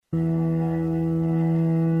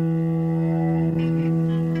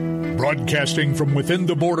Broadcasting from within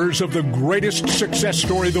the borders of the greatest success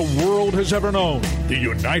story the world has ever known, the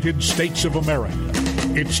United States of America.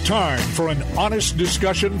 It's time for an honest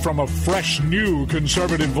discussion from a fresh, new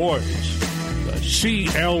conservative voice. The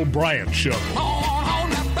C.L. Bryant Show.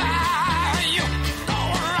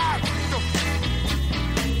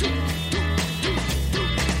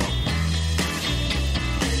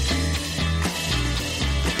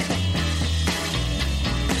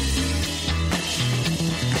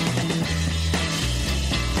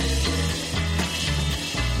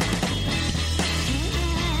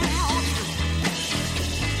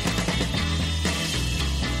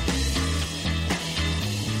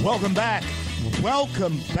 Welcome back.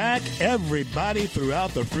 Welcome back, everybody,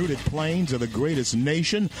 throughout the fruited plains of the greatest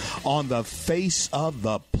nation on the face of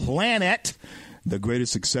the planet. The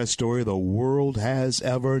greatest success story the world has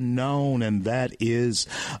ever known, and that is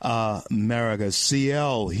America.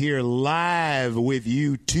 CL here live with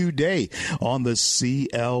you today on the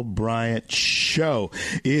CL Bryant Show.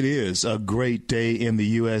 It is a great day in the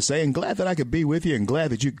USA, and glad that I could be with you, and glad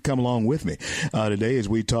that you could come along with me today as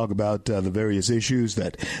we talk about the various issues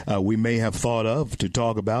that we may have thought of to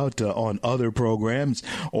talk about on other programs,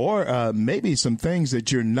 or maybe some things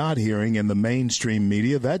that you're not hearing in the mainstream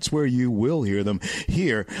media. That's where you will hear them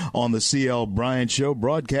here on the CL Bryant Show,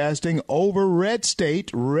 broadcasting over Red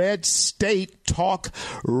State Talk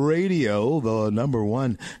Radio, the number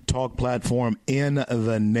one talk platform in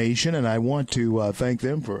the nation. And I want to thank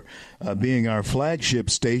them for being our flagship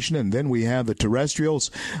station. And then we have the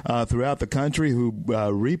terrestrials throughout the country who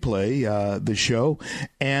replay the show,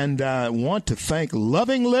 and want to thank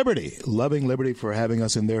Loving Liberty for having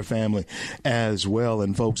us in their family as well.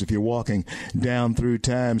 And folks, if you're walking down through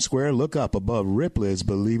Times Square, look up above Ripley's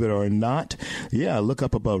Believe It or Not. Yeah, look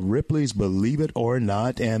up above Ripley's Believe It or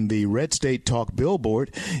Not. And the Red State Talk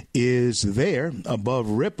billboard is there above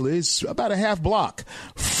Ripley's, about a half block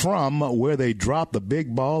from where they drop the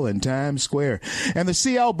big ball in Times Square. And the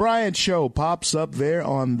CL Bryant Show pops up there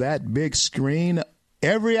on that big screen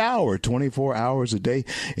every hour, 24 hours a day,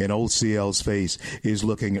 and old CL's face is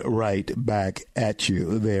looking right back at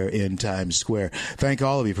you there in Times Square. Thank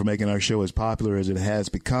all of you for making our show as popular as it has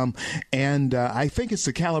become, and I think it's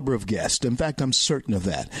the caliber of guest. In fact, I'm certain of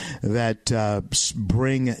that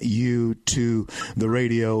bring you to the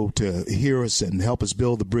radio to hear us and help us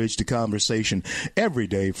build the bridge to conversation every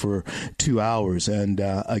day for 2 hours. And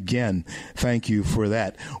again, thank you for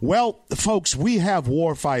that. Well, folks, we have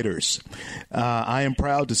war fighters. I am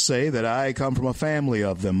proud to say that I come from a family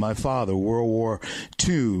of them. My father, World War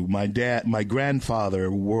II, my grandfather,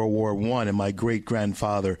 World War I, and my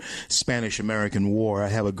great-grandfather, Spanish-American War. I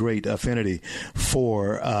have a great affinity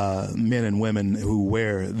for men and women who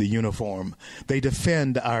wear the uniform. They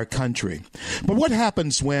defend our country. But what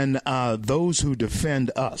happens when those who defend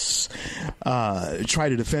us try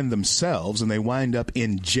to defend themselves and they wind up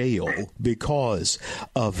in jail because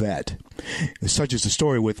of that? Such is the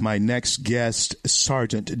story with my next guest,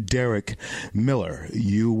 Sergeant Derek Miller.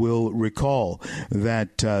 You will recall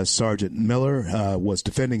that Sergeant Miller was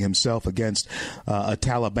defending himself against a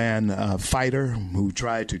Taliban fighter who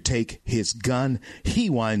tried to take his gun. He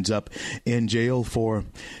winds up in jail for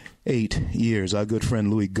 8 years. Our good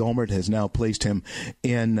friend Louis Gohmert has now placed him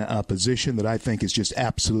in a position that I think is just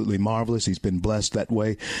absolutely marvelous. He's been blessed that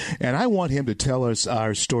way, and I want him to tell us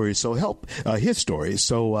our story. So his story.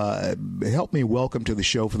 So help me welcome to the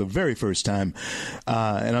show for the very first time,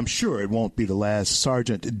 and I'm sure it won't be the last,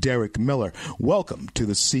 Sergeant Derek Miller. Welcome to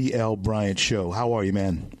the CL Bryant Show. How are you,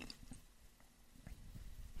 man?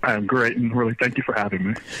 I'm great, and really thank you for having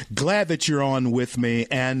me. Glad that you're on with me,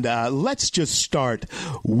 and let's just start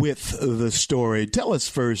with the story. Tell us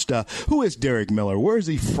first, who is Derek Miller? Where is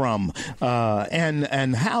he from?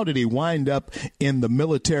 And how did he wind up in the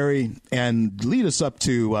military? And lead us up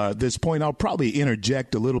to this point. I'll probably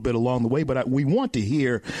interject a little bit along the way, but we want to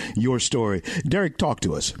hear your story. Derek, talk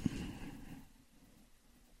to us.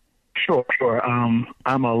 Sure.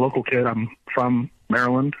 I'm a local kid. I'm from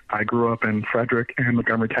Maryland. I grew up in Frederick and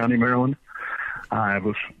Montgomery County, Maryland. I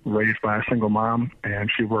was raised by a single mom, and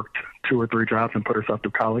she worked 2 or 3 jobs and put herself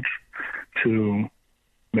through college to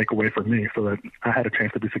make a way for me so that I had a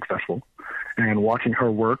chance to be successful. And watching her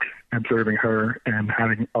work, observing her, and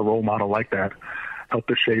having a role model like that helped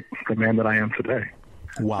to shape the man that I am today.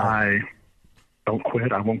 Wow. I don't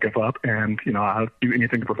quit. I won't give up. And, I'll do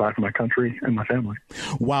anything to provide for my country and my family.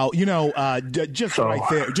 Wow.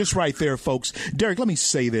 Right there, folks. Derek, let me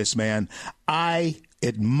say this, man. I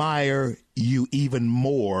admire you even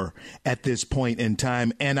more at this point in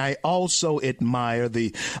time. And I also admire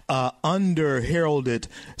the under-heralded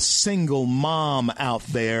single mom out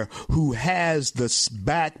there who has the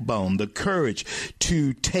backbone, the courage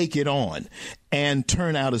to take it on and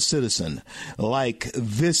turn out a citizen like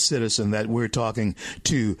this citizen that we're talking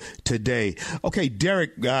to today. Okay,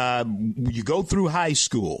 Derek, you go through high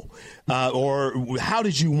school, or how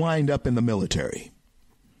did you wind up in the military?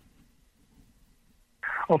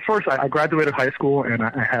 Well, first, I graduated high school, and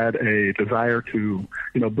I had a desire to,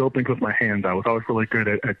 build things with my hands. I was always really good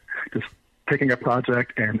at just taking a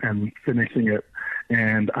project and finishing it,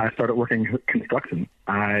 and I started working in construction.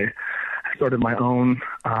 I started my own,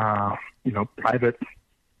 private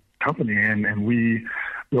company, and we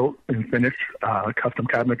built and finished custom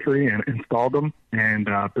cabinetry and installed them, and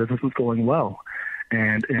business was going well.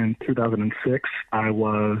 And in 2006, I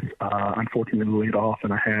was unfortunately laid off,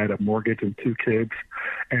 and I had a mortgage and 2 kids.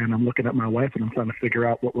 And I'm looking at my wife, and I'm trying to figure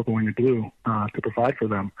out what we're going to do to provide for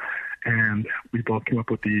them. And we both came up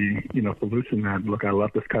with the, solution that, look, I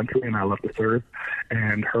love this country and I love to serve.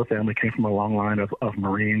 And her family came from a long line of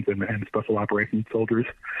Marines and special operations soldiers.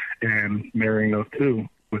 And marrying those two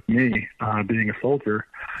with me being a soldier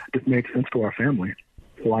just made sense to our family.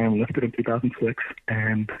 So I enlisted in 2006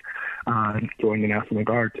 and joined the National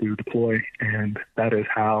Guard to deploy, and that is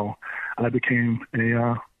how I became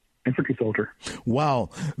a infantry soldier. Wow,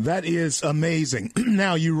 that is amazing.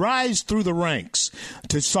 Now you rise through the ranks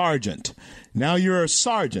to sergeant. Now you're a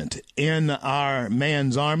sergeant in our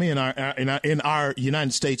man's army, in our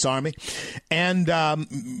United States Army, and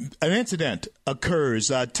an incident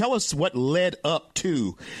occurs. Tell us what led up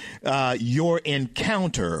to your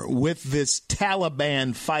encounter with this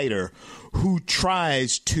Taliban fighter who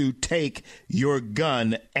tries to take your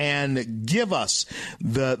gun, and give us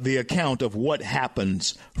the account of what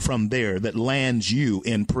happens from there that lands you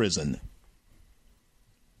in prison.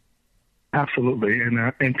 Absolutely.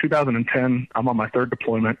 And in 2010, I'm on my 3rd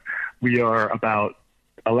deployment. We are about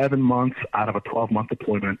 11 months out of a 12-month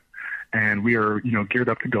deployment, and we are, geared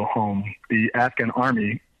up to go home. The Afghan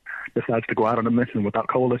army decides to go out on a mission without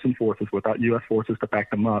coalition forces, without U.S. forces to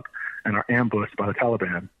back them up, and are ambushed by the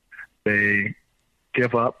Taliban. They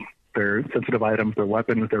give up their sensitive items, their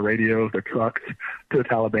weapons, their radios, their trucks to the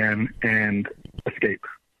Taliban and escape.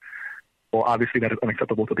 Well, obviously that is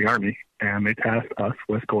unacceptable to the Army, and they tasked us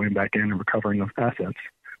with going back in and recovering those assets.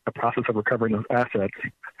 The process of recovering those assets,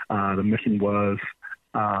 the mission was,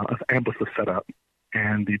 an ambush was set up,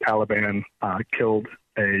 and the Taliban killed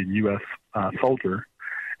a U.S. Soldier,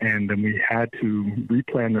 and then we had to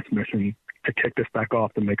replan this mission to kick this back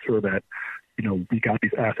off to make sure that, we got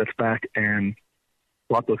these assets back and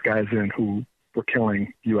brought those guys in who were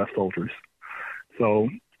killing U.S. soldiers. So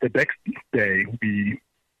the next day, we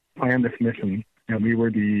planned this mission, and we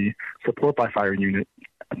were the support by fire unit.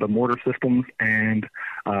 The mortar systems and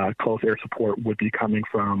close air support would be coming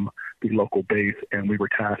from the local base, and we were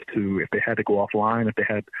tasked to, if they had to go offline, if they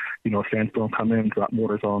had, a sandstorm come in, drop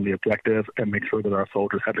mortars on the objective, and make sure that our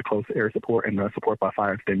soldiers had the close air support and the support by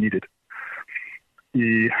fire if they needed.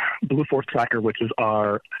 The Blue Force Tracker, which is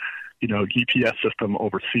our, GPS system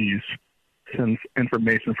overseas, sends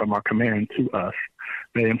information from our command to us.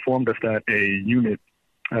 They informed us that a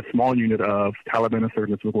small unit of Taliban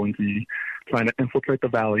insurgents were going to be trying to infiltrate the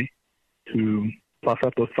valley to plus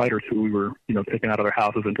up those fighters who we were, taking out of their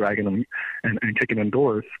houses and dragging them and kicking them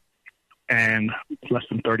doors. And less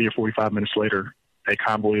than 30 or 45 minutes later, a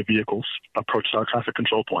convoy of vehicles approached our traffic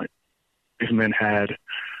control point. These men had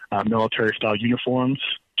military-style uniforms,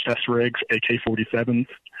 chest rigs, AK-47s.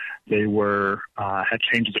 They had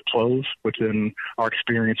changes of clothes, which in our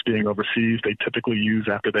experience being overseas, they typically use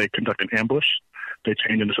after they conduct an ambush. They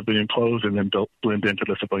change into civilian clothes and then blend into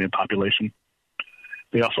the civilian population.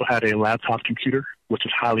 They also had a laptop computer, which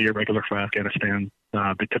is highly irregular for Afghanistan.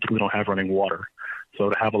 They typically don't have running water. So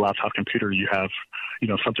to have a laptop computer, you have,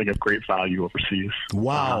 something of great value overseas.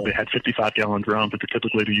 Wow. They had 55-gallon drums that are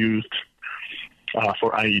typically used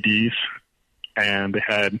for IEDs, and they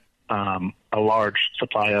had a large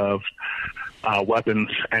supply of weapons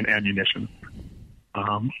and ammunition.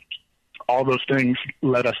 All those things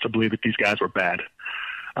led us to believe that these guys were bad.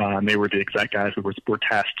 And they were the exact guys who were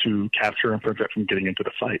tasked to capture and prevent from getting into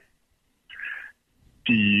the fight.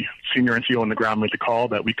 The senior NCO on the ground made the call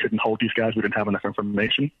that we couldn't hold these guys, we didn't have enough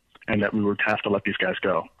information, and that we were tasked to let these guys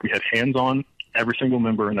go. We had hands on every single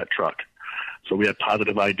member in that truck. So we had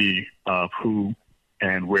positive ID of who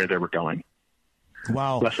and where they were going.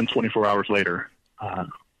 Wow. Less than 24 hours later,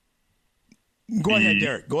 Go ahead,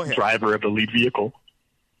 Derek. Go ahead. The driver of the lead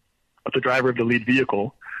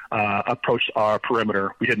vehicle approached our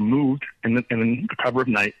perimeter. We had moved in the cover of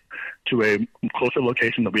night to a closer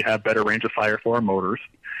location that we have better range of fire for our motors.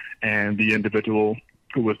 And the individual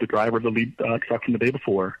who was the driver of the lead truck from the day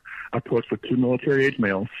before approached with two military-age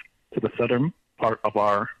males to the southern part of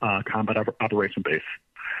our combat operation base.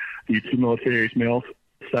 The two military-age males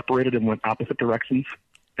separated and went opposite directions,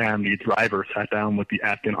 and the driver sat down with the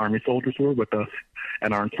Afghan Army soldiers who were with us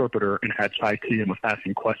and our interpreter and had chai tea and was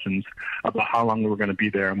asking questions about how long we were going to be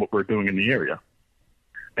there and what we were doing in the area.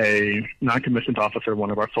 A non-commissioned officer, one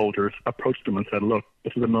of our soldiers, approached him and said, "Look,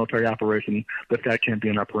 this is a military operation. This guy can't be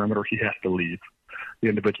in our perimeter. He has to leave." The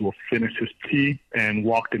individual finished his tea and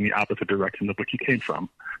walked in the opposite direction of which he came from,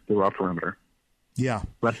 through our perimeter. Yeah.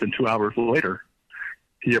 Less than 2 hours later,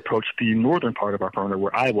 he approached the northern part of our perimeter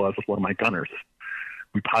where I was with one of my gunners.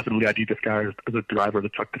 We positively ID'd this guy as the driver of the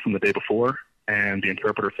truck from the day before, and the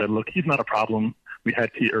interpreter said, "Look, he's not a problem. We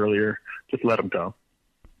had tea earlier. Just let him go."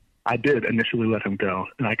 I did initially let him go,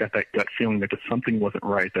 and I got that gut feeling that just something wasn't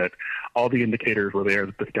right, that all the indicators were there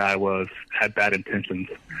that this guy had bad intentions.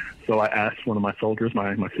 So I asked one of my soldiers,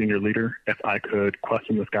 my senior leader, if I could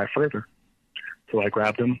question this guy further. So I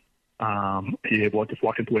grabbed him. He just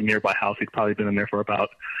walked into a nearby house. He'd probably been in there for about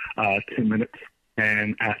 10 minutes,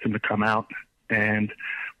 and asked him to come out. And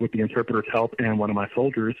with the interpreter's help and one of my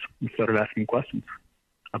soldiers, we started asking questions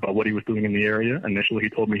about what he was doing in the area. Initially,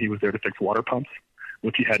 he told me he was there to fix water pumps,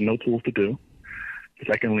 which he had no tools to do.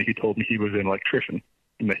 Secondly, he told me he was an electrician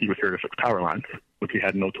and that he was here to fix power lines, which he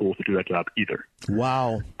had no tools to do that job either.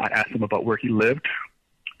 Wow. I asked him about where he lived.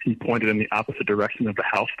 He pointed in the opposite direction of the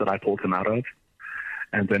house that I pulled him out of.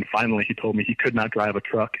 And then finally, he told me he could not drive a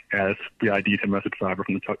truck as we ID'd him as a driver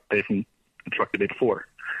from the truck the day before.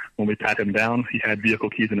 When we pat him down, he had vehicle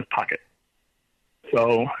keys in his pocket.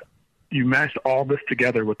 So you matched all this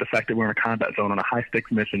together with the fact that we're in a combat zone on a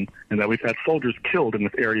high-stakes mission and that we've had soldiers killed in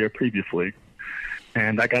this area previously.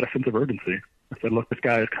 And I got a sense of urgency. I said, "Look, this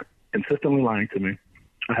guy is consistently lying to me.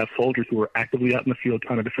 I have soldiers who are actively out in the field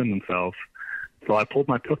trying to defend themselves." So I pulled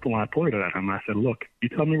my pistol and I pointed at him. I said, "Look, you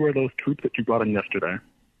tell me where those troops that you brought in yesterday,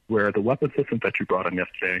 where the weapon systems that you brought in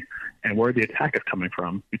yesterday, and where the attack is coming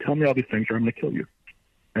from. You tell me all these things or I'm going to kill you."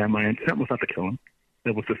 And my intent was not to kill him.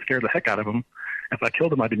 It was to scare the heck out of him. If I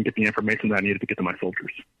killed him, I didn't get the information that I needed to get to my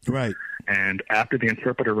soldiers. Right. And after the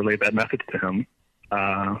interpreter relayed that message to him,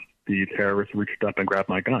 the terrorist reached up and grabbed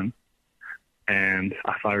my gun, and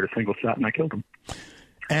I fired a single shot and I killed him.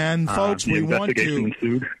 And folks, we want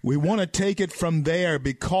to take it from there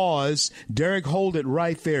because, Derek, hold it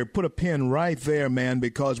right there. Put a pin right there, man,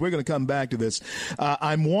 because we're going to come back to this.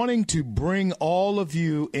 I'm wanting to bring all of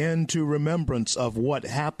you into remembrance of what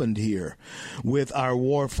happened here with our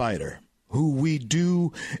warfighter, who we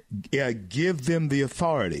do give them the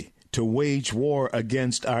authority to wage war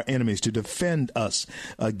against our enemies, to defend us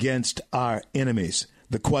against our enemies.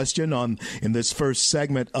 The question in this first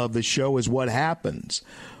segment of the show is what happens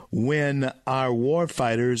when our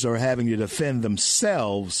warfighters are having to defend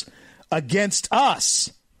themselves against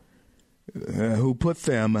us, who put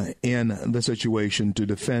them in the situation to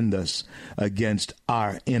defend us against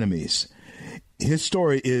our enemies. His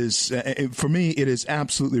story is, for me, it is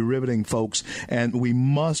absolutely riveting, folks, and we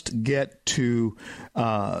must get to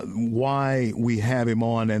why we have him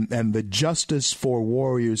on. And the Justice for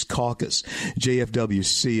Warriors Caucus,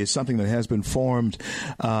 JFWC, is something that has been formed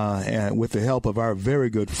with the help of our very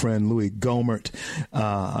good friend, Louis Gohmert,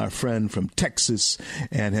 our friend from Texas,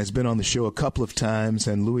 and has been on the show a couple of times.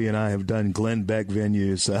 And Louis and I have done Glenn Beck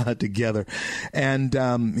venues together. And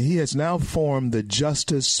he has now formed the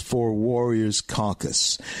Justice for Warriors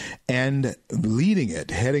Caucus, and leading it,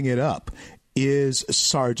 heading it up, is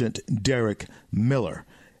Sergeant Derek Miller.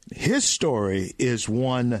 His story is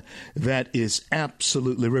one that is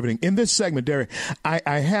absolutely riveting. In this segment, Derek,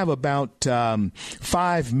 I have about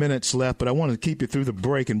 5 minutes left, but I want to keep you through the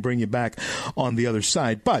break and bring you back on the other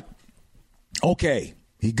side. But, okay,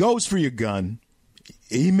 he goes for your gun.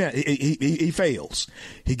 He fails.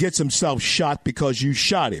 He gets himself shot because you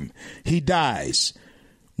shot him. He dies.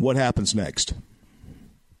 What happens next?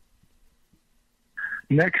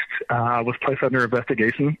 Next, I was placed under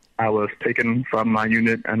investigation. I was taken from my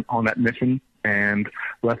unit and on that mission, and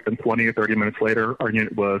less than 20 or 30 minutes later, our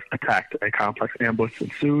unit was attacked. A complex ambush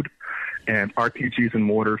ensued, and RPGs and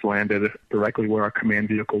mortars landed directly where our command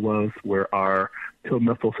vehicle was, where our TIL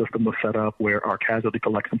missile system was set up, where our casualty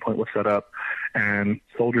collection point was set up, and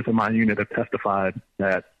soldiers in my unit have testified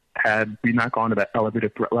that had we not gone to that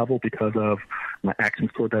elevated threat level because of my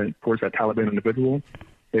actions towards that Taliban individual,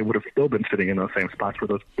 they would have still been sitting in those same spots where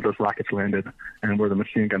those rockets landed and where the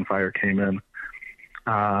machine gun fire came in.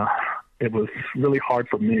 It was really hard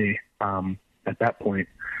for me at that point,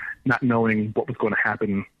 not knowing what was going to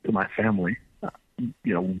happen to my family.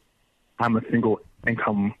 I'm a single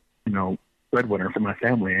income, breadwinner for my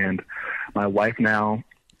family, and my wife now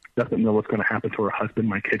doesn't know what's going to happen to her husband.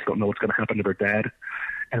 My kids don't know what's going to happen to their dad.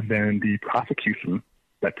 And then the prosecution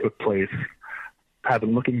that took place,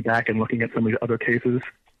 having looking back and looking at some of the other cases,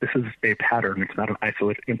 this is a pattern. It's not an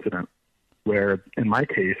isolated incident, where in my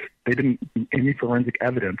case, they didn't do any forensic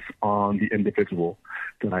evidence on the individual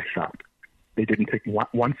that I shot. They didn't take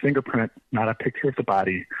one fingerprint, not a picture of the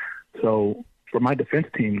body. So for my defense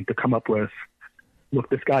team to come up with, look,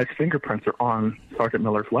 this guy's fingerprints are on Sergeant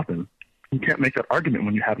Miller's weapon, you can't make that argument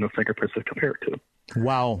when you have no fingerprints to compare it to.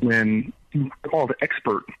 Wow. When you call the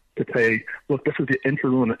expert to say, look, this is the entry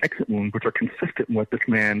wound and exit wound, which are consistent with this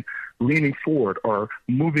man leaning forward or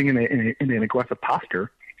moving in an aggressive posture,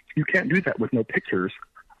 you can't do that with no pictures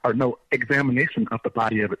or no examination of the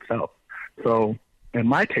body of itself. So in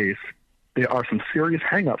my case, there are some serious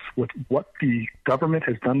hangups with what the government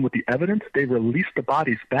has done with the evidence. They released the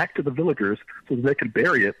bodies back to the villagers so that they could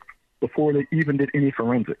bury it before they even did any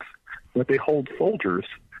forensics. But they hold soldiers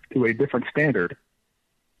to a different standard,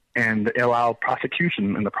 and they allow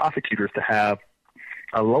prosecution and the prosecutors to have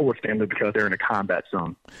a lower standard because they're in a combat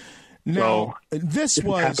zone. Now, this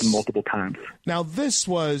happened multiple times. Now, this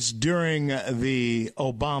was during the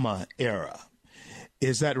Obama era.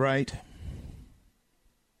 Is that right?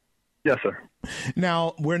 Yes, sir.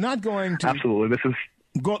 Now, we're not going to... Absolutely. This is...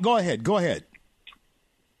 Go ahead. Go ahead.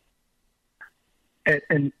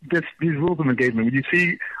 And these rules of engagement, when you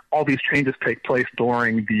see all these changes take place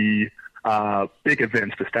during the big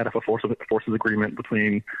events, the Status of Forces Agreement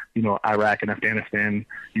between, Iraq and Afghanistan,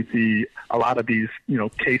 you see a lot of these,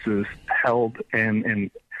 cases held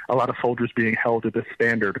and a lot of soldiers being held to this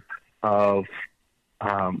standard of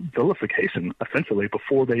vilification, essentially,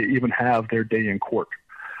 before they even have their day in court.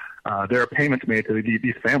 There are payments made to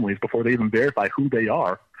these families before they even verify who they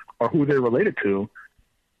are or who they're related to,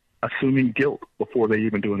 assuming guilt before they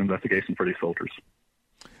even do an investigation for these soldiers.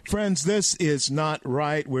 Friends, this is not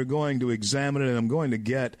right. We're going to examine it, and I'm going to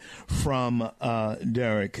get from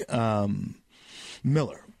Derek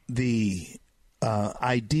Miller the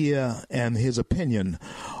idea and his opinion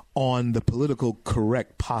on the political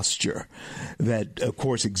correct posture that, of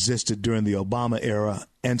course, existed during the Obama era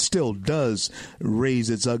and still does raise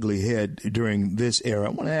its ugly head during this era. I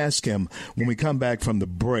want to ask him, when we come back from the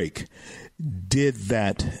break, did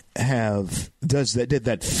that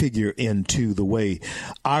figure into the way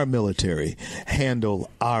our military handle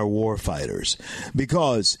our war fighters?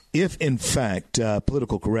 Because if, in fact,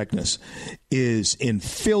 political correctness is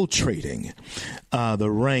infiltrating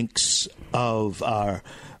the ranks of our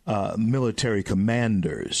military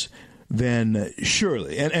commanders, then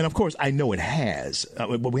surely, and of course I know it has,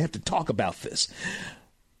 but we have to talk about this,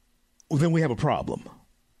 then we have a problem.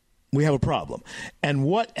 We have a problem. And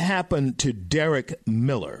what happened to Derek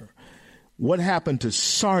Miller? What happened to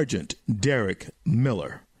Sergeant Derek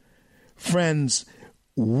Miller? Friends,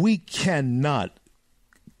 we cannot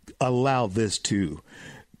allow this to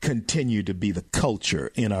continue to be the culture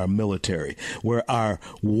in our military, where our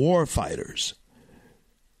war fighters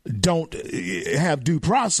don't have due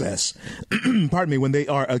process, pardon me, when they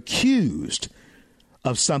are accused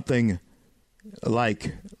of something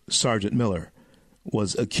like Sergeant Miller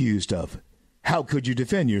was accused of. How could you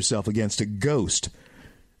defend yourself against a ghost?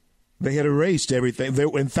 They had erased everything.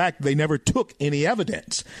 In fact, they never took any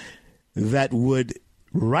evidence that would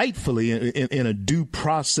rightfully, in a due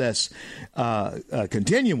process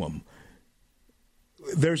continuum,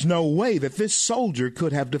 there's no way that this soldier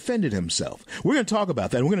could have defended himself. We're going to talk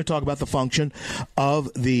about that. We're going to talk about the function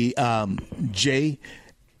of the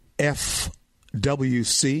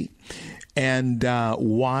JFWC and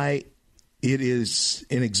why it is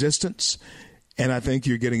in existence. And I think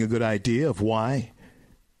you're getting a good idea of why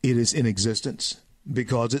it is in existence,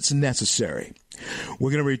 because it's necessary. We're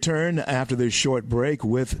going to return after this short break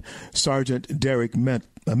with Sergeant Derek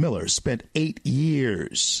Miller. Spent 8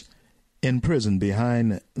 years in prison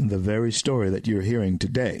behind the very story that you're hearing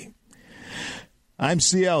today. I'm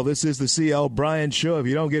CL. This is the CL Bryant Show. If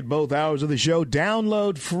you don't get both hours of the show,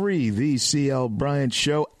 download free the CL Bryant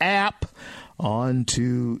Show app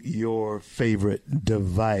onto your favorite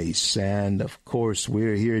device. And, of course,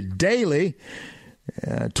 we're here daily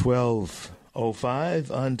at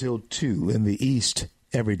 12:05 until 2 in the East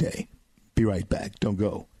every day. Be right back. Don't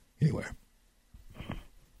go anywhere.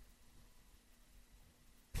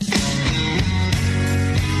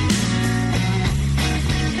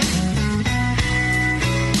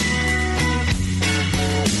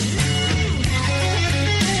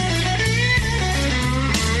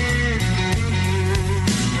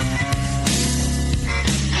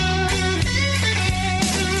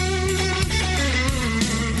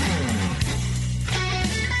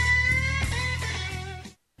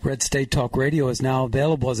 Red State Talk Radio is now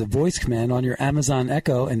available as a voice command on your Amazon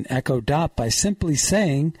Echo and Echo Dot by simply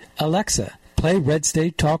saying, Alexa, play Red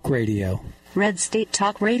State Talk Radio. Red State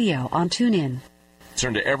Talk Radio on TuneIn.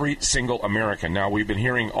 Concern to every single American. Now, we've been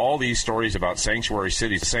hearing all these stories about sanctuary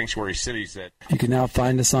cities that... You can now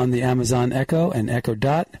find us on the Amazon Echo and Echo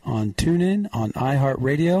Dot, on TuneIn, on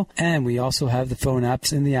iHeartRadio, and we also have the phone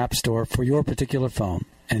apps in the App Store for your particular phone.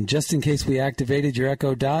 And just in case we activated your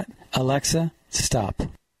Echo Dot, Alexa, stop.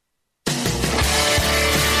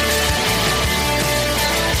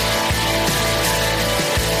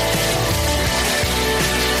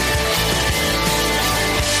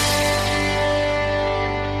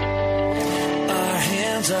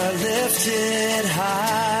 Are lifted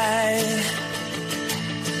high.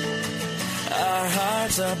 Our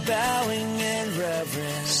hearts are bowing in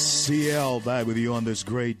reverence. CL back with you on this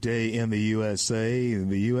great day in the USA.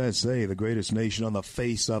 The USA, the greatest nation on the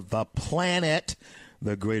face of the planet.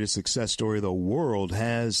 The greatest success story the world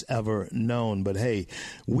has ever known. But hey,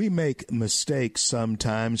 we make mistakes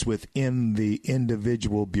sometimes within the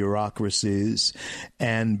individual bureaucracies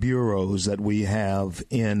and bureaus that we have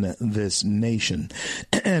in this nation.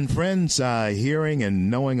 And friends, hearing and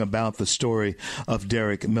knowing about the story of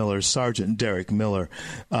Derek Miller, Sergeant Derek Miller,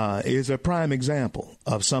 is a prime example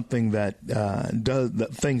of something that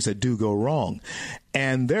things that do go wrong.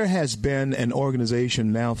 And there has been an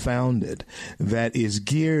organization now founded that is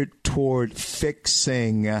geared toward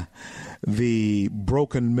fixing the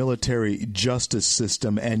broken military justice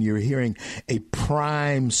system. And you're hearing a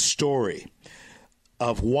prime story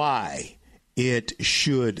of why it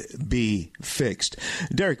should be fixed.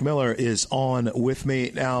 Derek Miller is on with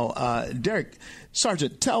me now. Derek,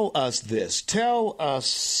 Sergeant, tell us this. Tell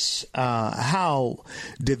us how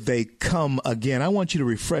did they come again? I want you to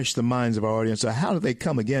refresh the minds of our audience. How did they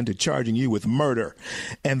come again to charging you with murder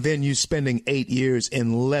and then you spending 8 years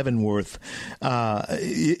in Leavenworth?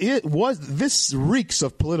 This reeks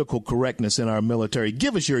of political correctness in our military.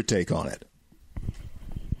 Give us your take on it.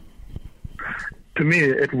 To me,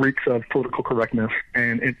 it reeks of political correctness,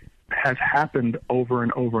 and it has happened over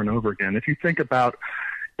and over and over again. If you think about,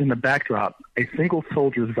 in the backdrop, a single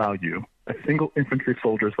soldier's value, a single infantry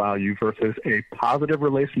soldier's value versus a positive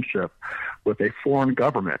relationship with a foreign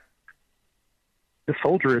government, the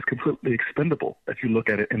soldier is completely expendable if you look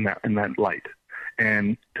at it in that light.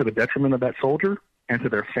 And to the detriment of that soldier and to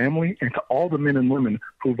their family and to all the men and women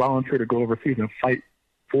who volunteer to go overseas and fight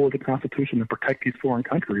for the Constitution and protect these foreign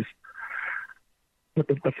countries, but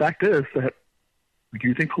the fact is that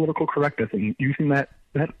using political correctness and using that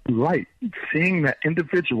light, seeing that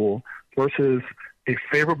individual versus a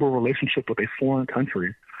favorable relationship with a foreign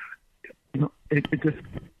country, it just,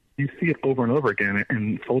 you see it over and over again,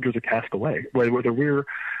 and soldiers are cast away. Whether we're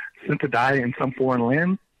sent to die in some foreign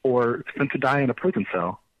land or sent to die in a prison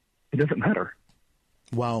cell, it doesn't matter.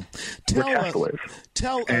 Wow.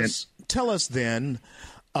 Tell us then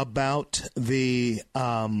about the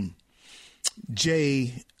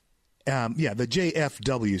the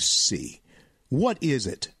JFWC. What is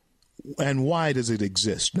it, and why does it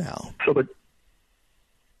exist now? So the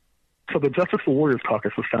Justice for Warriors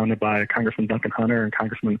Caucus was founded by Congressman Duncan Hunter and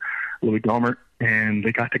Congressman Louis Gohmert, and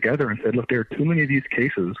they got together and said, look, there are too many of these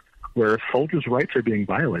cases where soldiers' rights are being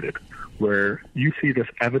violated, where you see this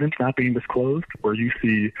evidence not being disclosed, where you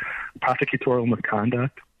see prosecutorial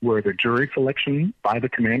misconduct, where the jury selection by the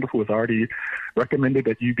commander who has already recommended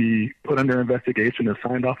that you be put under investigation and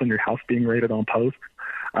signed off on your house being raided on post,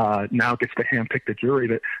 now gets to handpick the jury.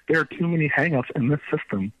 That there are too many hang-ups in this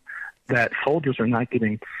system that soldiers are not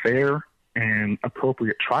getting fair and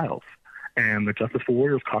appropriate trials. And the Justice for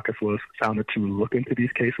Warriors Caucus was founded to look into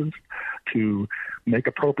these cases, to make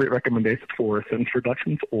appropriate recommendations for sentence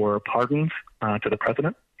reductions or pardons to the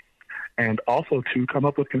president, and also to come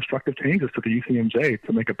up with constructive changes to the UCMJ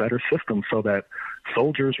to make a better system so that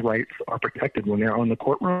soldiers' rights are protected when they're on the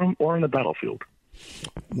courtroom or in the battlefield.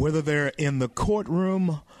 Whether they're in the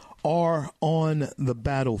courtroom or on the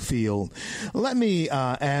battlefield. Let me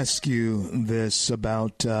ask you this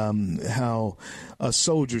about how a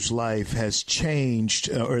soldier's life has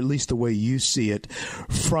changed, or at least the way you see it,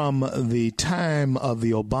 from the time of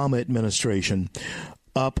the Obama administration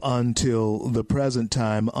up until the present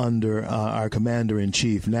time under our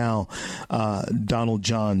commander-in-chief now, Donald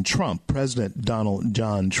John Trump, President Donald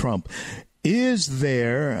John Trump. Is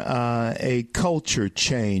there a culture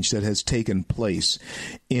change that has taken place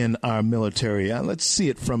in our military? Let's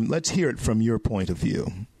hear it from your point of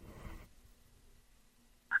view.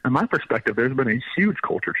 In my perspective, there's been a huge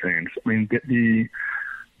culture change. I mean, the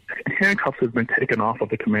handcuffs have been taken off of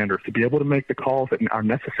the commanders to be able to make the calls that are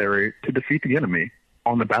necessary to defeat the enemy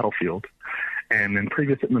on the battlefield. And in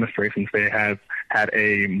previous administrations, they have had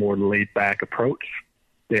a more laid-back approach.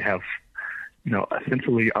 They have,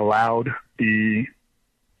 essentially allowed the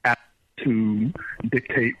app to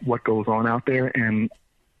dictate what goes on out there. And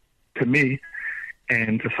to me,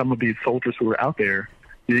 and to some of these soldiers who are out there,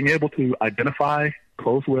 being able to identify,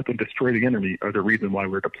 close with, and destroy the enemy are the reason why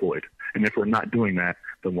we're deployed. And if we're not doing that,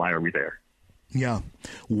 then why are we there? Yeah.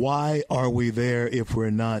 Why are we there if we're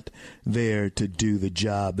not there to do the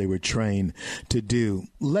job they were trained to do?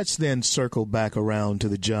 Let's then circle back around to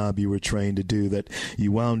the job you were trained to do that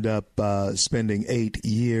you wound up spending 8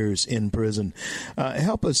 years in prison.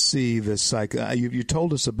 Help us see the cycle. You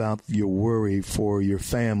told us about your worry for your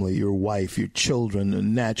family, your wife, your children,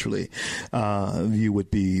 and naturally you would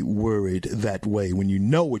be worried that way when you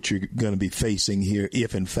know what you're going to be facing here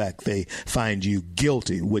if, in fact, they find you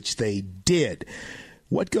guilty, which they did.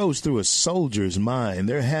 What goes through a soldier's mind?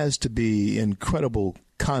 There has to be incredible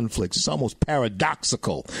conflicts. It's almost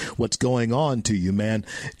paradoxical what's going on to you, man.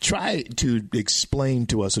 Try to explain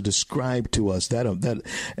to us or describe to us that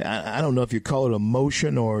I don't know if you call it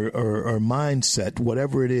emotion or mindset,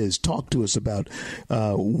 whatever it is. Talk to us about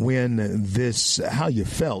how you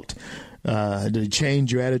felt. Did it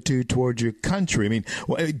change your attitude towards your country? I mean,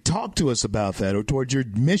 talk to us about that, or towards your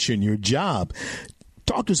mission, your job.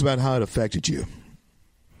 Talk to us about how it affected you.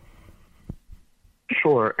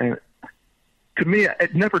 Sure. And to me,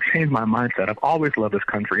 it never changed my mindset. I've always loved this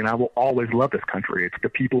country, and I will always love this country. It's the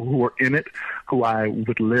people who are in it, who I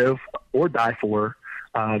would live or die for,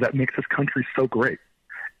 that makes this country so great.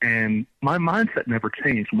 And my mindset never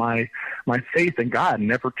changed. My faith in God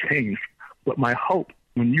never changed. But my hope,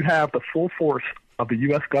 when you have the full force of the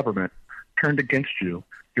U.S. government turned against you,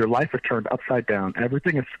 your life is turned upside down.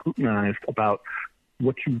 Everything is scrutinized about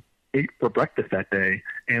what you ate for breakfast that day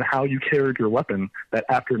and how you carried your weapon that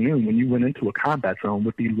afternoon when you went into a combat zone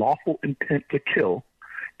with the lawful intent to kill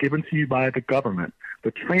given to you by the government, the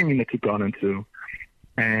training that you've gone into,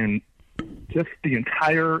 and just the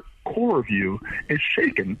entire core of you is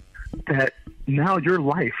shaken that now your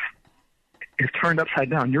life is turned upside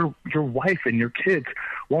down. Your wife and your kids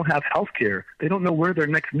won't have health care. They don't know where their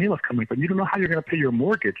next meal is coming from. You don't know how you're going to pay your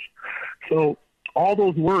mortgage. So all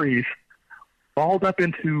those worries balled up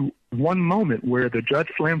into one moment where the judge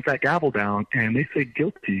slams that gavel down and they say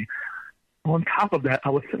guilty. On top of that, I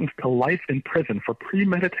was sentenced to life in prison for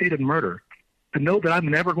premeditated murder. To know that I'm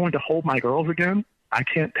never going to hold my girls again, I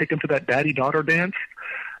can't take them to that daddy-daughter dance,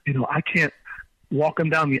 I can't walk them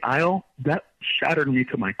down the aisle, that shattered me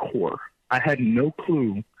to my core. I had no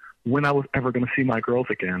clue when I was ever going to see my girls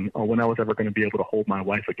again or when I was ever going to be able to hold my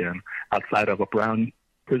wife again outside of a brown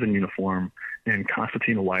prison uniform and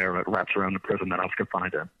concertina wire that wraps around the prison that I was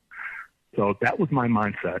confined in. So that was my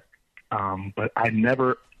mindset. But I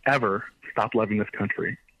never, ever stopped loving this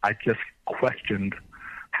country. I just questioned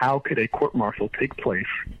how could a court-martial take place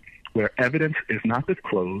where evidence is not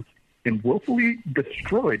disclosed and willfully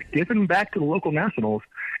destroyed, given back to the local nationals,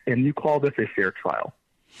 and you call this a fair trial?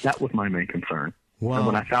 That was my main concern. Wow. And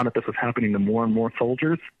when I found that this was happening to more and more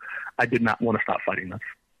soldiers, I did not want to stop fighting this.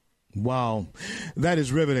 Wow, that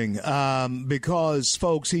is riveting because,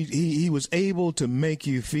 folks, he was able to make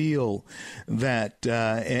you feel that,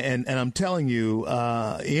 and I'm telling you,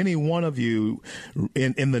 any one of you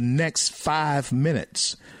in the next 5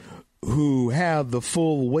 minutes who have the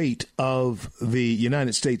full weight of the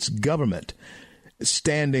United States government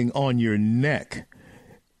standing on your neck,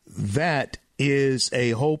 that is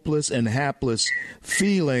a hopeless and hapless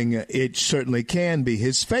feeling. It certainly can be.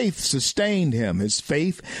 His faith sustained him. His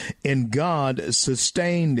faith in God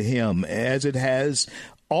sustained him, as it has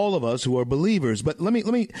all of us who are believers. But let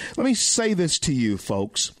me say this to you,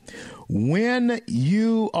 folks. When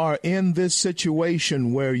you are in this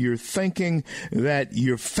situation where you're thinking that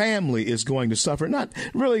your family is going to suffer, not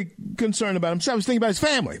really concerned about himself, he's thinking about his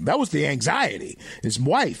family. That was the anxiety. His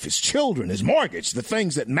wife, his children, his mortgage, the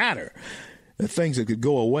things that matter. The things that could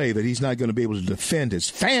go away, that he's not going to be able to defend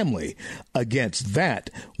his family against,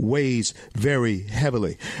 that weighs very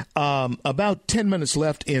heavily. About 10 minutes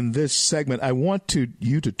left in this segment. I want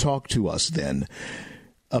you to talk to us then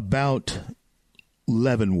about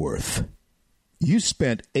Leavenworth. You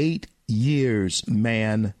spent 8 years,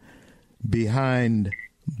 man, behind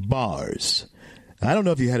bars. I don't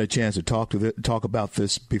know if you had a chance to talk about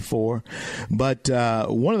this before, but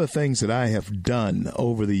one of the things that I have done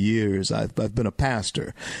over the years, I've been a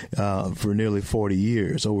pastor for nearly 40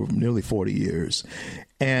 years,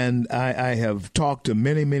 and I have talked to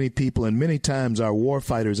many, many people, and many times our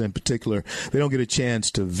warfighters in particular, they don't get a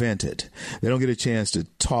chance to vent it. They don't get a chance to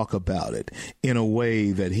talk about it in a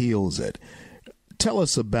way that heals it. tell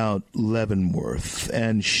us about Leavenworth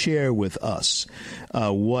and share with us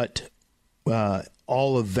what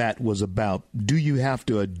all of that was about. Do you have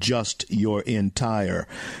to adjust your entire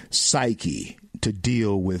psyche to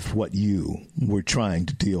deal with what you were trying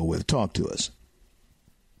to deal with? Talk to us.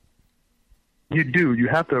 You do. You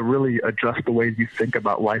have to really adjust the way you think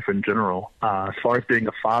about life in general. As far as being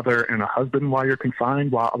a father and a husband while you're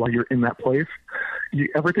confined, while you're in that place,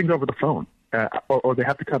 everything's over the phone, or they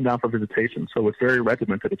have to come down for visitation. So it's very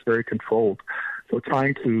regimented. It's very controlled. So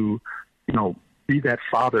trying to, be that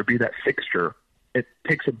father, be that fixture, it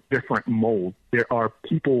takes a different mold. There are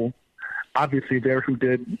people, obviously, there who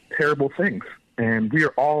did terrible things, and we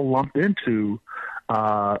are all lumped into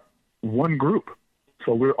one group.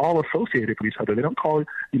 So we're all associated with each other. They don't call,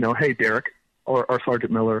 hey, Derek or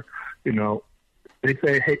Sergeant Miller, they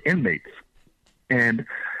say, hey, inmates. And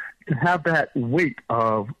to have that weight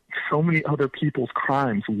of so many other people's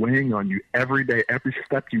crimes weighing on you every day, every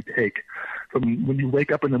step you take, from when you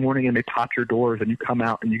wake up in the morning and they pop your doors and you come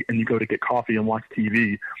out and you go to get coffee and watch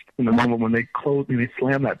TV, in the moment when they close and they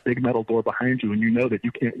slam that big metal door behind you and you know that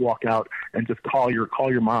you can't walk out and just call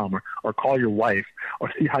your mom or call your wife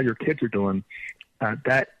or see how your kids are doing.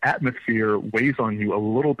 That atmosphere weighs on you a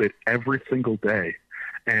little bit every single day.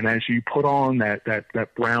 And as you put on that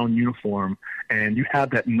brown uniform and you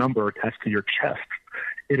have that number attached to your chest,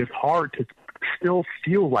 it is hard to still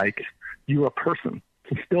feel like you're a person,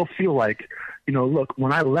 to still feel like, look,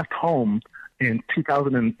 when I left home in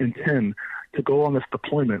 2010 to go on this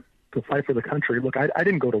deployment to fight for the country, look, I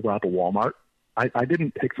didn't go to rob a Walmart. I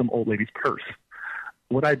didn't take some old lady's purse.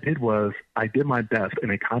 What I did was I did my best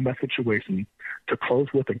in a combat situation to close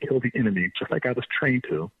with and kill the enemy, just like I was trained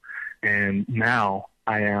to. And now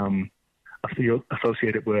I am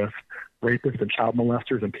associated with rapists and child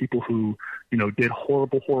molesters and people who, did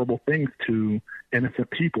horrible, horrible things to innocent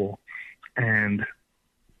people. And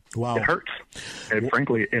wow. It hurts. And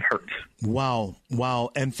frankly, it hurts. Wow.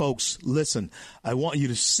 And folks, listen, I want you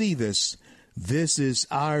to see this. This is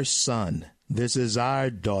our son. This is our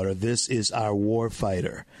daughter. This is our war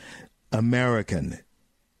fighter. American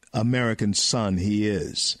son he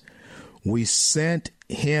is. We sent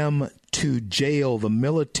him to jail. The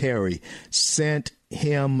military sent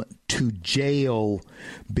him to jail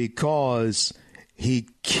because he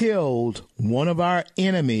killed one of our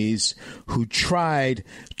enemies who tried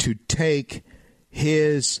to take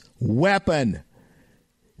his weapon.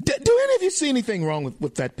 Do any of you see anything wrong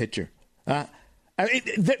with that picture?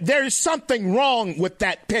 There is something wrong with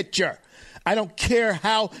that picture. I don't care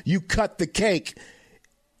how you cut the cake,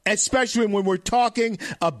 especially when we're talking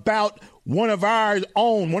about one of our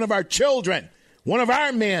own, one of our children, one of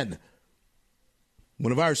our men,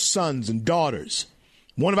 one of our sons and daughters,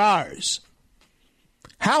 one of ours.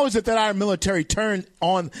 How is it that our military turned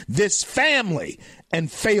on this family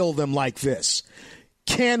and failed them like this?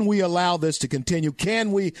 Can we allow this to continue?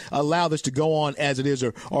 Can we allow this to go on as it is,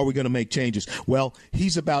 or are we going to make changes? Well,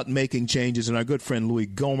 he's about making changes, and our good friend Louis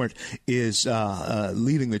Gohmert is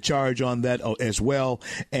leading the charge on that as well,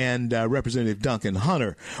 and Representative Duncan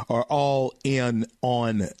Hunter are all in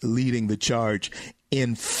on leading the charge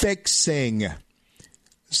in fixing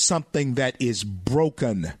something that is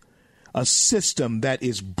broken, a system that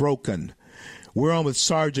is broken. We're on with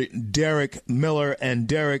Sergeant Derek Miller. And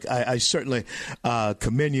Derek, I certainly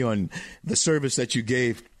commend you on the service that you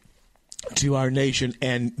gave to our nation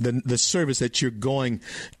and the service that you're going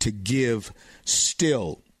to give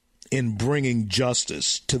still in bringing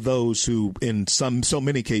justice to those who in too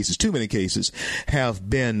many cases, have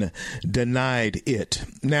been denied it.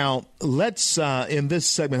 Now, let's, in this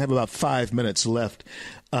segment, have about 5 minutes left,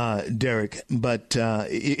 Derek, but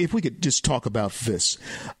if we could just talk about this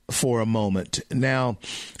for a moment. Now,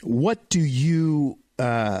 what do you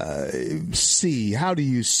see? How do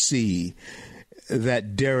you see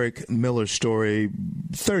that Derek Miller story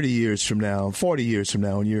 30 years from now, 40 years from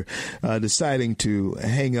now, when you're deciding to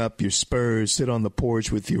hang up your spurs, sit on the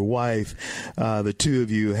porch with your wife, the two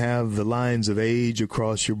of you have the lines of age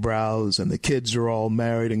across your brows, and the kids are all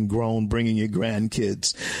married and grown, bringing you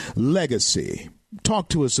grandkids. Legacy. Talk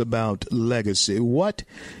to us about legacy. What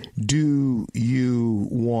do you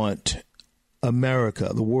want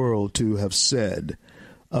America, the world, to have said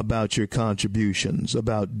about your contributions,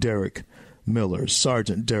 about Derek Miller,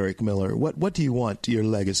 Sergeant Derek Miller? What do you want your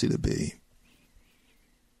legacy to be?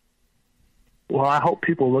 Well, I hope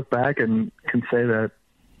people look back and can say that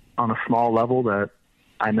on a small level that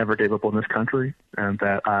I never gave up on this country and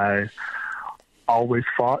that I always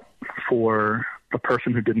fought for the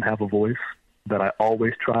person who didn't have a voice, that I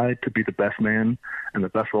always tried to be the best man and the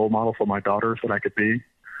best role model for my daughters that I could be.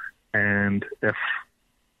 And if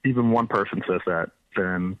even one person says that,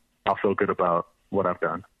 then I'll feel good about what I've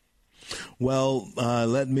done. Well,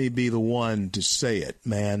 let me be the one to say it,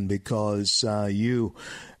 man, because you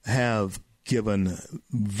have given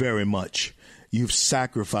very much. You've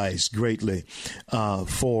sacrificed greatly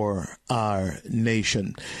for our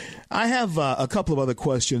nation. I have a couple of other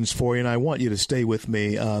questions for you, and I want you to stay with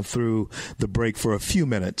me through the break for a few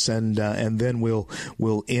minutes, and then we'll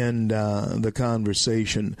end the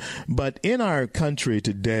conversation. But in our country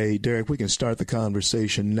today, Derek, we can start the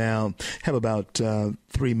conversation now. Have about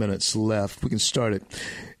 3 minutes left. We can start it.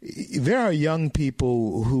 There are young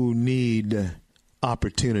people who need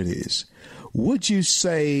opportunities. Would you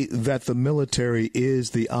say that the military is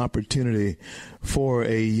the opportunity for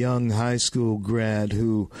a young high school grad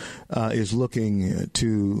who is looking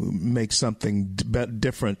to make something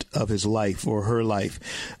different of his life or her life?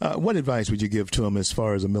 What advice would you give to him as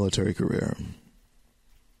far as a military career?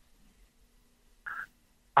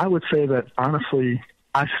 I would say that, honestly,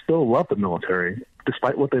 I still love the military.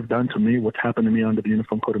 Despite what they've done to me, what's happened to me under the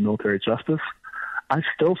Uniform Code of Military Justice, I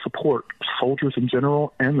still support soldiers in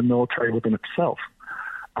general and the military within itself.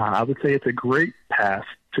 I would say it's a great path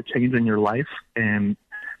to changing your life and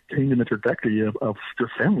changing the trajectory of your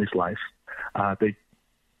family's life.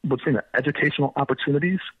 Between the educational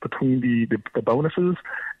opportunities, between the bonuses,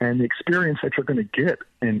 and the experience that you're going to get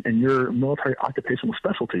in your military occupational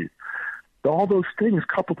specialty. All those things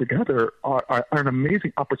coupled together are an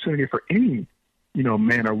amazing opportunity for any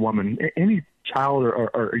man or woman, any child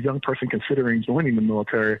or a young person considering joining the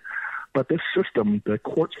military. But this system, the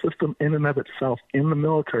court system in and of itself in the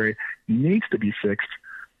military, needs to be fixed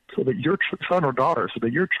so that your son or daughter, so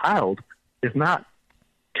that your child is not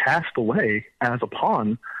cast away as a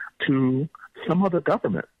pawn to some other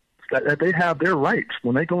government, that they have their rights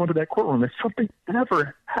when they go into that courtroom. If something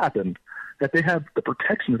ever happened, that they have the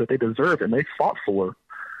protections that they deserve and they fought for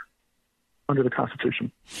under the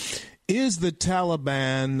Constitution. Is the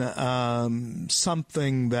Taliban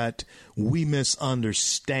something that we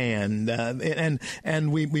misunderstand?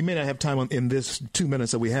 And we may not have time in this 2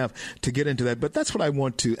 minutes that we have to get into that, but that's what I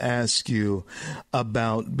want to ask you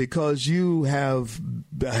about, because you have,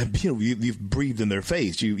 you've breathed in their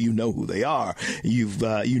face. You know who they are.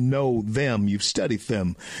 You know them. You've studied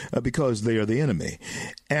them because they are the enemy.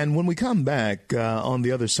 And when we come back on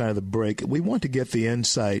the other side of the break, we want to get the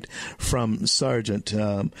insight from Sergeant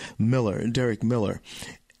Derek Miller,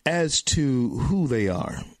 as to who they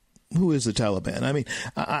are. Who is the Taliban? I mean,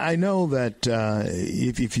 I know that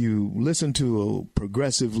if you listen to a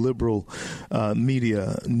progressive liberal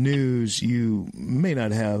media news, you may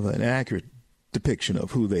not have an accurate depiction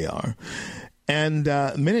of who they are. And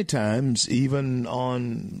many times, even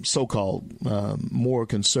on so-called more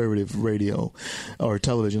conservative radio or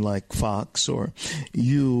television like Fox, or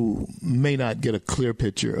you may not get a clear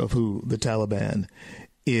picture of who the Taliban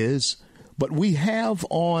is. But we have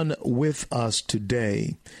on with us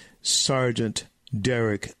today Sergeant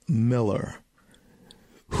Derek Miller,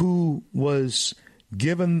 who was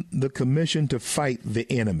given the commission to fight the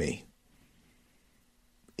enemy.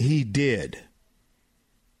 He did.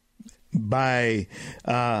 By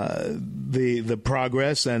the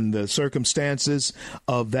progress and the circumstances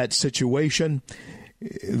of that situation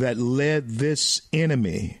that led this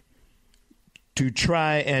enemy to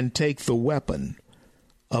try and take the weapon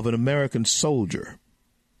of an American soldier,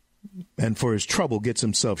 and for his trouble gets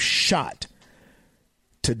himself shot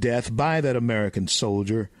to death by that American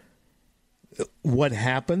soldier. What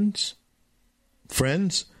happens,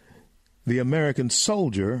 friends? The American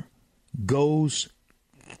soldier goes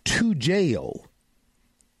to jail.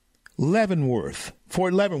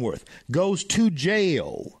 Fort Leavenworth goes to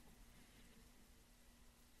jail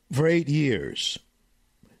for 8 years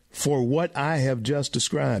for what I have just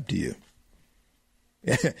described to you.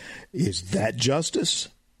 Is that justice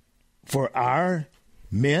for our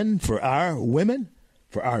men, for our women,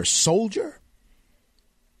 for our soldier?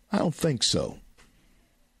 I don't think so.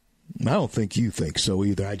 I don't think you think so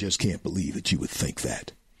either. I just can't believe that you would think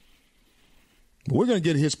that. We're going to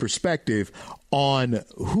get his perspective on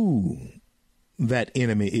who that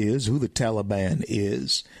enemy is, who the Taliban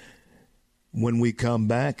is, when we come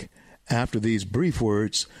back after these brief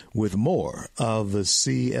words with more of the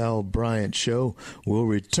C.L. Bryant Show. We'll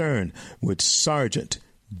return with Sergeant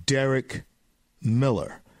Derek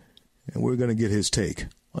Miller, and we're going to get his take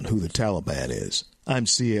on who the Taliban is. I'm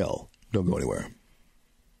C.L. Don't go anywhere.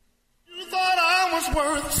 You thought I was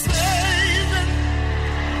worth saving,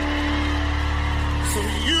 so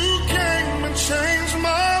you came and changed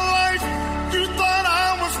my life. You thought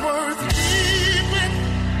I was worth keeping,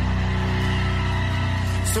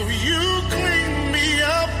 so you cleaned me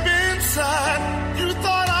up inside. You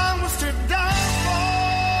thought I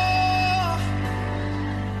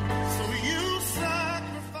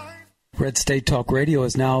Red State Talk Radio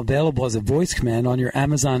is now available as a voice command on your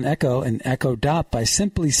Amazon Echo and Echo Dot by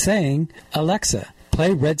simply saying, Alexa,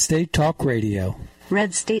 play Red State Talk Radio.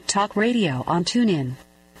 Red State Talk Radio on TuneIn.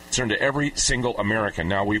 Concern to every single American.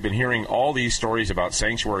 Now, we've been hearing all these stories about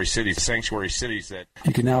sanctuary cities that...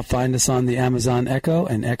 You can now find us on the Amazon Echo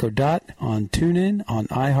and Echo Dot, on TuneIn, on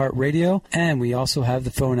iHeartRadio, and we also have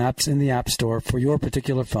the phone apps in the App Store for your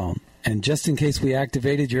particular phone. And just in case we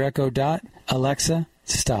activated your Echo Dot, Alexa,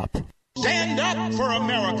 stop. Stand up for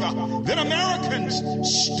America. Then Americans,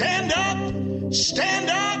 stand up, stand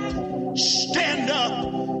up, stand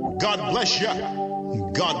up. God bless you.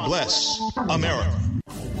 God bless America.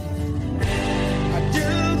 I do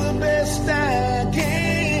the best I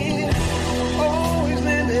can, always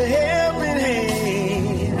lend a helping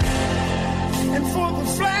hand, and for the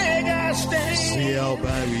flag I stand. CL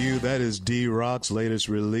back with you. That is D-Rock's latest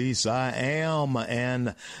release. I am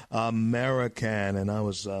an American, and I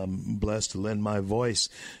was blessed to lend my voice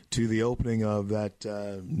to the opening of that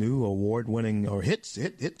new award-winning or hit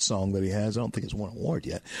song that he has. I don't think it's won an award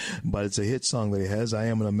yet, but it's a hit song that he has. I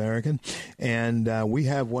am an American, and we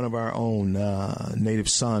have one of our own native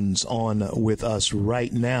sons on with us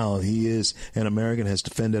right now. He is an American, has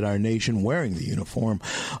defended our nation, wearing the uniform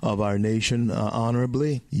of our nation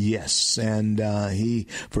honorably. Yes, and he,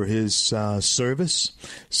 for his service,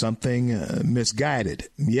 something misguided.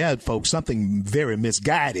 Yeah, folks, something very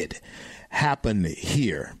misguided happened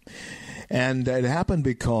here. And it happened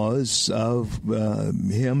because of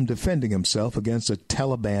him defending himself against a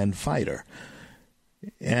Taliban fighter.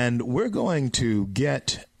 And we're going to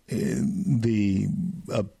get the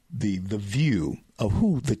view of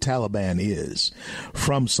who the Taliban is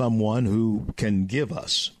from someone who can give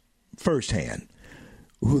us firsthand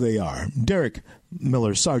who they are. Derek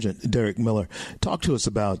Miller, Sergeant Derek Miller, talk to us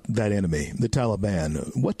about that enemy, the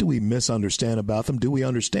Taliban. What do we misunderstand about them? Do we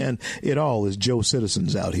understand it all as Joe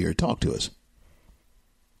citizens out here? Talk to us.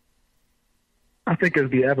 I think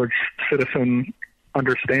as the average citizen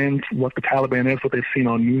understands what the Taliban is, what they've seen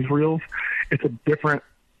on newsreels, it's a different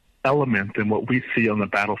element than what we see on the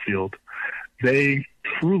battlefield. They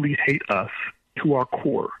truly hate us to our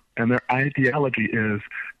core, and their ideology is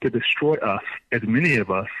to destroy us, as many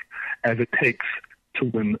of us, as it takes to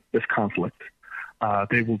win this conflict.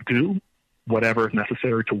 They will do whatever is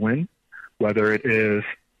necessary to win, whether it is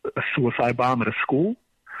a suicide bomb at a school,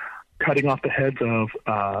 cutting off the heads of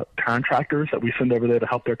contractors that we send over there to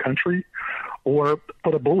help their country, or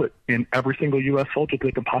put a bullet in every single U.S. soldier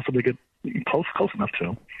they can possibly get close enough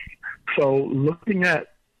to. So looking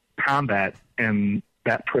at combat and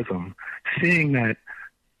that prism, seeing that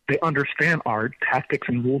they understand our tactics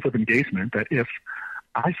and rules of engagement, that if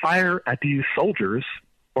I fire at these soldiers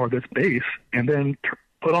or this base and then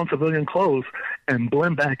put on civilian clothes and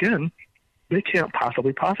blend back in, they can't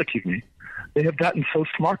possibly prosecute me. They have gotten so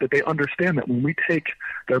smart that they understand that when we take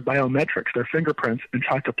their biometrics, their fingerprints, and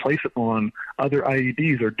try to place it on other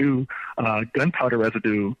IEDs or do gunpowder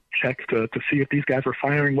residue checks to see if these guys are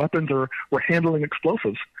firing weapons or were handling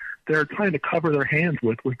explosives, they're trying to cover their hands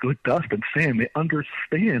with dust and sand. They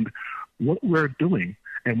understand what we're doing.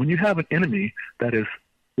 And when you have an enemy that is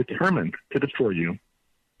determined to destroy you,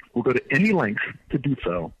 will go to any lengths to do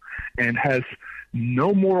so, and has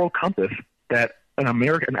no moral compass that an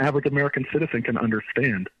average American citizen can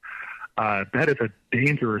understand, that is a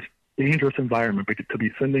dangerous environment to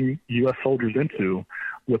be sending U.S. soldiers into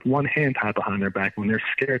with one hand tied behind their back when they're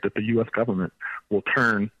scared that the U.S. government will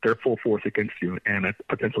turn their full force against you and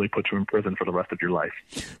potentially put you in prison for the rest of your life.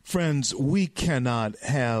 Friends, we cannot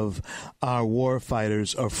have our war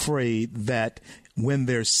fighters afraid that when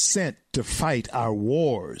they're sent to fight our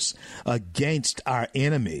wars against our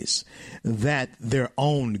enemies, that their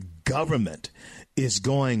own government is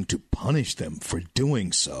going to punish them for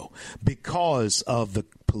doing so because of the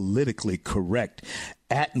politically correct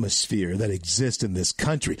atmosphere that exists in this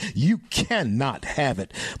country. You cannot have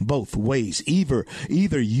it both ways. Either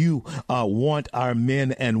you want our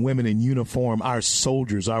men and women in uniform, our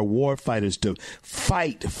soldiers, our war fighters to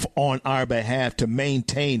fight on our behalf to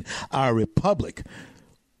maintain our republic,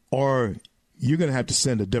 or you're going to have to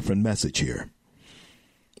send a different message here,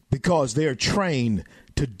 because they're trained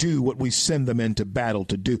to do what we send them into battle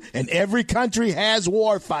to do. And every country has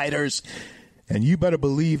war fighters. And you better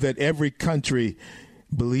believe that every country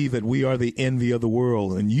believe that we are the envy of the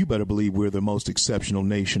world. And you better believe we're the most exceptional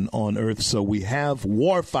nation on earth. So we have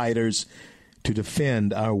war fighters to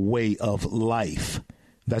defend our way of life.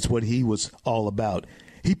 That's what he was all about.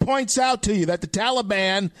 He points out to you that the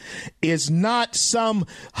Taliban is not some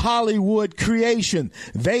Hollywood creation.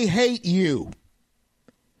 They hate you.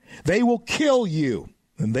 They will kill you.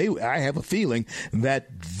 And I have a feeling that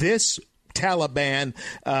this Taliban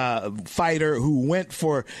fighter who went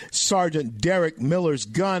for Sergeant Derek Miller's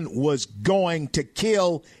gun was going to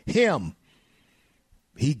kill him.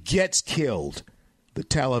 He gets killed. The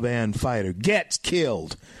Taliban fighter gets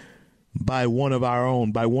killed by one of our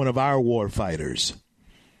own, by one of our war fighters.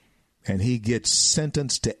 And he gets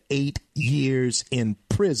sentenced to 8 years in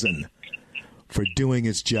prison for doing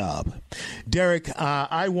his job. Derek,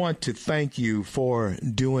 I want to thank you for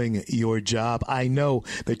doing your job. I know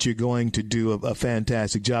that you're going to do a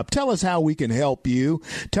fantastic job. Tell us how we can help you.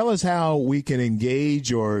 Tell us how we can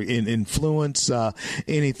engage or influence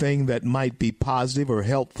anything that might be positive or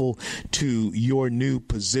helpful to your new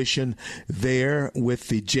position there with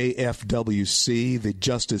the JFWC, the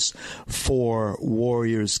Justice for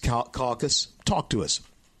Warriors Caucus. Talk to us.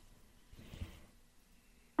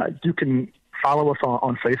 You can follow us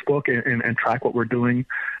on Facebook and track what we're doing.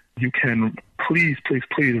 You can please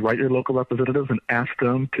write your local representatives and ask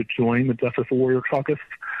them to join the Justice for Warrior Caucus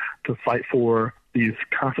to fight for these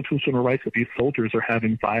constitutional rights that these soldiers are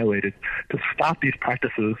having violated, to stop these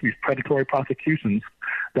practices, these predatory prosecutions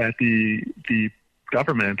that the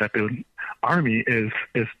government, that the Army is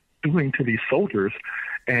doing to these soldiers.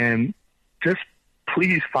 And just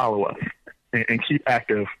please follow us and keep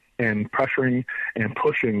active and pressuring and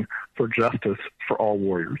pushing for justice for all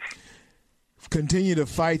warriors. Continue to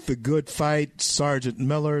fight the good fight, Sergeant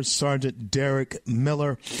Miller, Sergeant Derek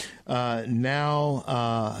Miller, now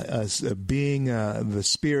being the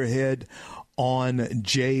spearhead on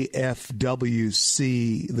JFWC,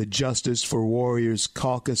 the Justice for Warriors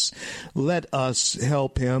Caucus. Let us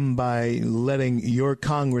help him by letting your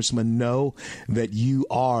congressman know that you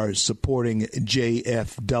are supporting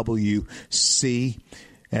JFWC,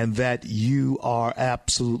 and that you are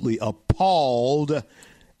absolutely appalled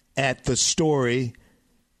at the story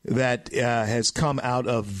that has come out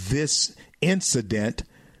of this incident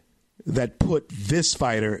that put this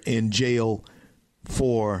fighter in jail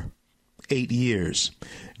for 8 years.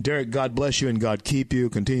 Derek, God bless you and God keep you.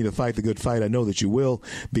 Continue to fight the good fight. I know that you will,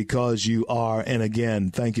 because you are. And again,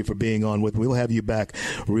 thank you for being on with me. We'll have you back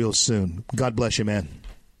real soon. God bless you, man.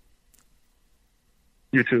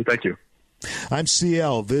 You too. Thank you. I'm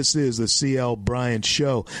CL. This is the CL Bryant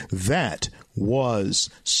Show. That was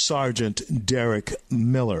Sergeant Derek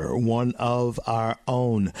Miller, one of our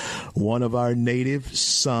own, one of our native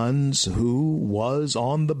sons who was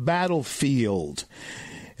on the battlefield,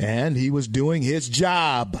 and he was doing his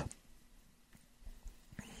job.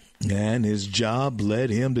 And his job led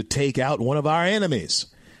him to take out one of our enemies.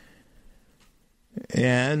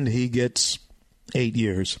 And he gets 8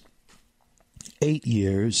 years. 8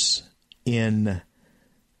 years in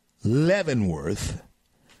Leavenworth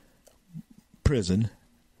prison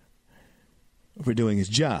for doing his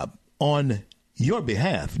job on your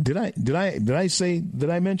behalf. Did I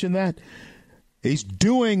mention that? He's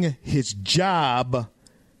doing his job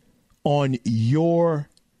on your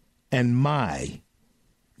and my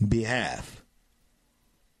behalf.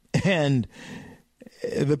 And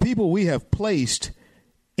the people we have placed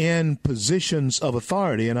in positions of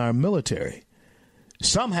authority in our military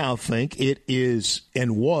somehow think it is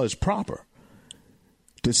and was proper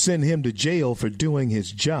to send him to jail for doing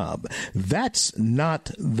his job. That's not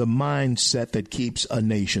the mindset that keeps a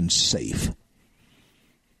nation safe.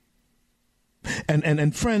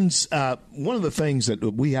 And friends, one of the things that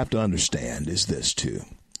we have to understand is this too.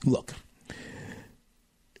 Look,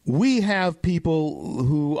 we have people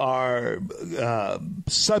who are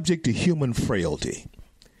subject to human frailty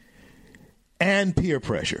and peer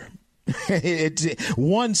pressure.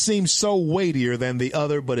 One seems so weightier than the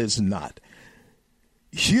other, but it's not.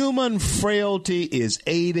 Human frailty is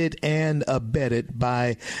aided and abetted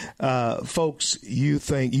by folks you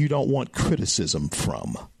think you don't want criticism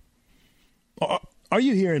from. Are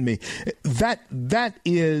you hearing me? That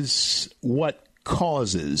is what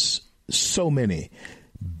causes so many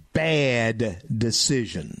bad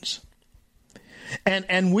decisions.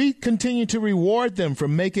 And we continue to reward them for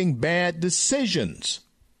making bad decisions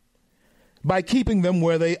by keeping them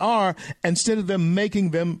where they are instead of them making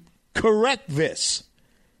them correct this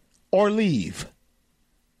or leave.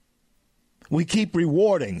 We keep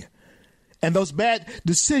rewarding. And those bad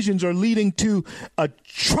decisions are leading to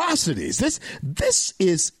atrocities. This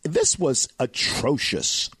was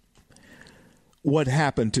atrocious. What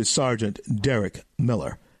happened to Sergeant Derek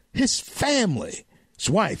Miller? His family, his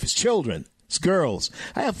wife, his children, his girls.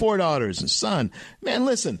 I have 4 daughters and son. Man,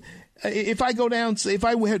 listen, if I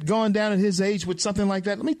had gone down at his age with something like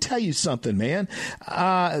that, let me tell you something, man.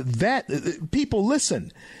 People,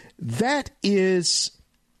 listen, that is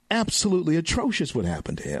absolutely atrocious what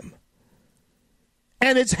happened to him.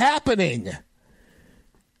 And it's happening.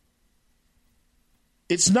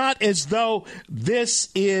 It's not as though this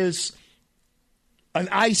is an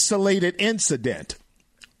isolated incident.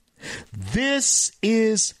 This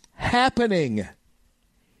is happening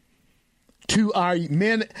to our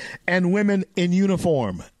men and women in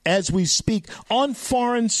uniform as we speak on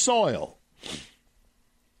foreign soil.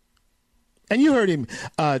 And you heard him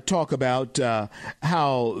talk about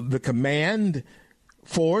how the command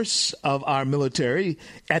force of our military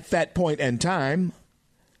at that point in time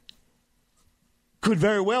could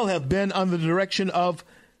very well have been under the direction of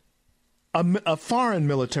a foreign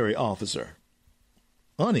military officer.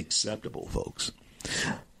 Unacceptable, folks.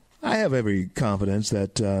 I have every confidence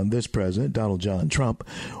that this president, Donald John Trump,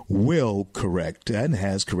 will correct and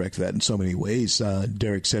has corrected that in so many ways.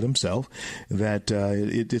 Derek said himself that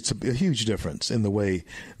it's a huge difference in the way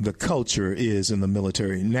the culture is in the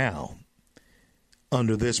military now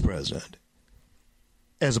under this president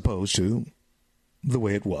as opposed to the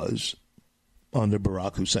way it was under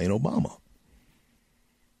Barack Hussein Obama.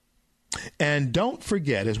 And don't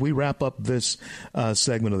forget, as we wrap up this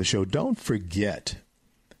segment of the show, don't forget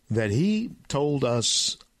that he told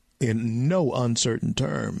us in no uncertain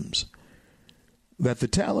terms that the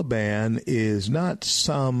Taliban is not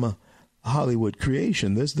some Hollywood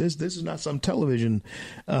creation. This is not some television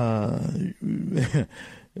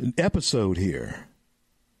episode here.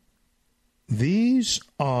 These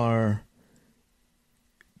are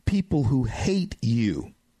people who hate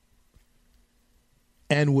you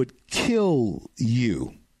and would kill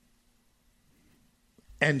you,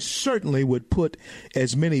 and certainly would put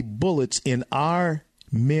as many bullets in our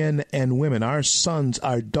men and women, our sons,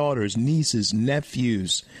 our daughters, nieces,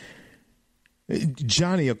 nephews,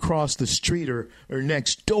 Johnny across the street or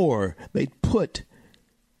next door. They'd put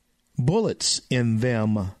bullets in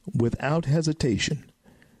them without hesitation.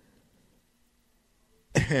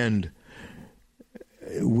 And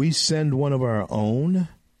we send one of our own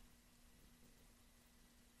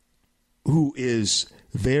who is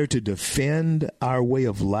there to defend our way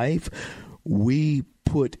of life. We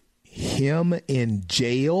put him in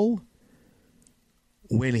jail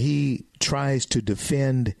when he tries to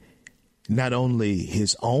defend not only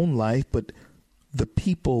his own life, but the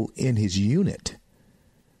people in his unit.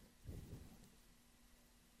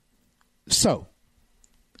 So,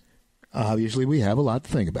 obviously, we have a lot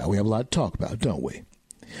to think about. We have a lot to talk about, don't we?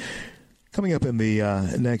 Coming up in the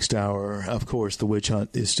next hour, of course, the witch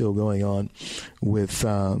hunt is still going on with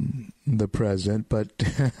the president. But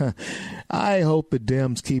I hope the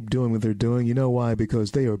Dems keep doing what they're doing. You know why?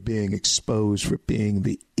 Because they are being exposed for being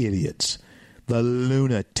the idiots, the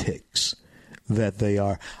lunatics that they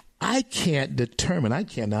are. I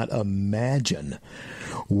cannot imagine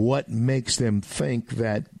what makes them think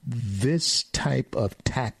that this type of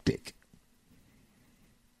tactic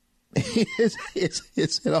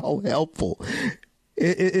is at all helpful.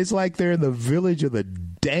 It's like they're in the village of the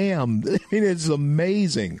damned. I mean, it's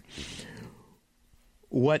amazing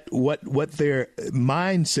what their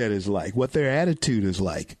mindset is like, what their attitude is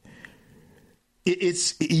like.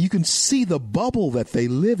 You can see the bubble that they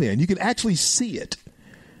live in. You can actually see it.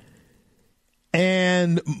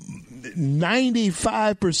 And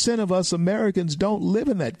 95% of us Americans don't live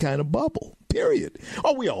in that kind of bubble, period.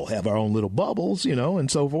 Oh, we all have our own little bubbles, and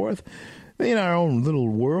so forth, in our own little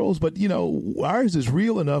worlds. But, ours is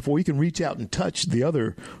real enough where we can reach out and touch the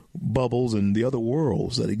other bubbles and the other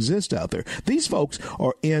worlds that exist out there. These folks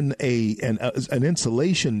are in an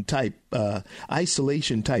insulation type,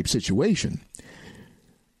 isolation type situation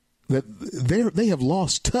that they have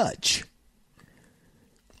lost touch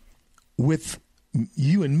with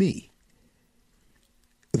you and me.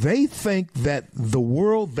 They think that the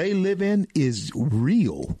world they live in is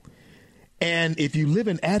real. And if you live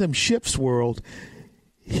in Adam Schiff's world,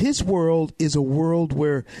 his world is a world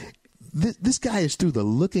where this guy is through the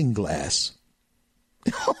looking glass.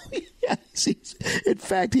 Yes, in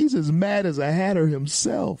fact, he's as mad as a hatter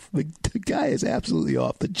himself. The guy is absolutely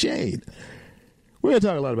off the chain. We're going to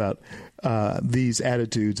talk a lot about these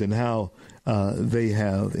attitudes and how they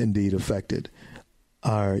have indeed affected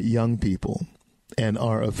our young people and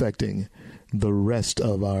are affecting the rest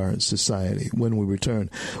of our society when we return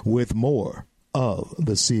with more of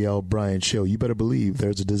the C.L. Bryant Show. You better believe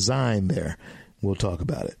there's a design there. We'll talk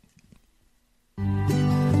about it.